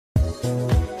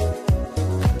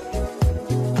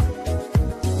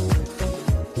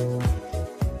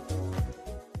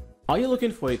Are you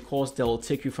looking for a course that will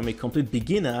take you from a complete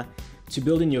beginner to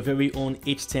building your very own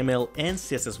HTML and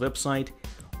CSS website?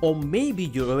 Or maybe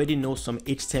you already know some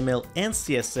HTML and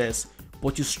CSS,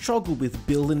 but you struggle with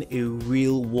building a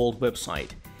real-world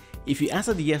website? If you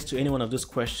answered yes to any one of those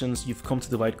questions, you've come to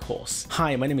the right course.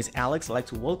 Hi, my name is Alex. I'd like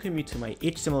to welcome you to my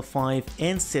HTML5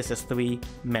 and CSS3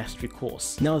 Mastery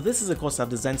course. Now, this is a course I've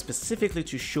designed specifically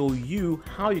to show you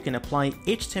how you can apply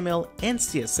HTML and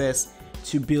CSS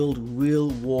to build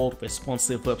real-world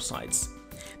responsive websites.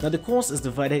 Now, the course is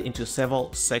divided into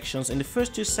several sections. In the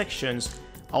first two sections,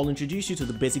 I'll introduce you to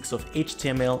the basics of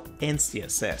HTML and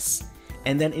CSS.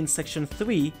 And then in section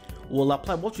 3, we'll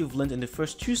apply what we've learned in the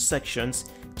first two sections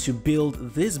to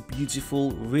build this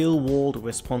beautiful real-world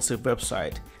responsive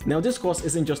website. Now, this course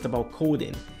isn't just about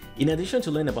coding. In addition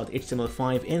to learn about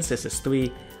HTML5 and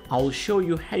CSS3, I will show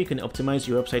you how you can optimize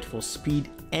your website for speed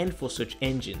and for search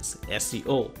engines,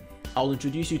 SEO. I'll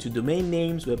introduce you to domain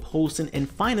names, web hosting, and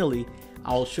finally,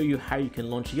 I'll show you how you can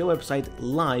launch your website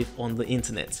live on the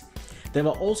internet. There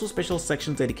are also special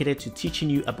sections dedicated to teaching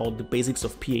you about the basics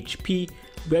of PHP,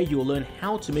 where you'll learn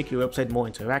how to make your website more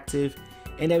interactive.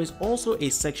 And there is also a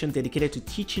section dedicated to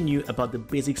teaching you about the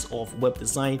basics of web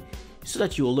design, so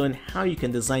that you will learn how you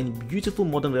can design beautiful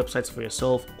modern websites for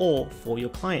yourself or for your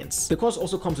clients. The course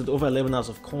also comes with over 11 hours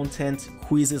of content,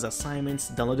 quizzes, assignments,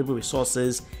 downloadable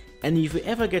resources, and if you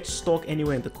ever get stuck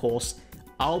anywhere in the course,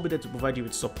 I'll be there to provide you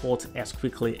with support as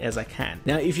quickly as I can.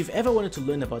 Now, if you've ever wanted to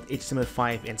learn about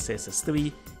HTML5 and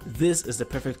CSS3, this is the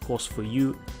perfect course for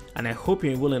you, and I hope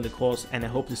you enroll in the course, and I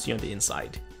hope to see you on the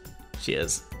inside.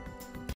 Cheers.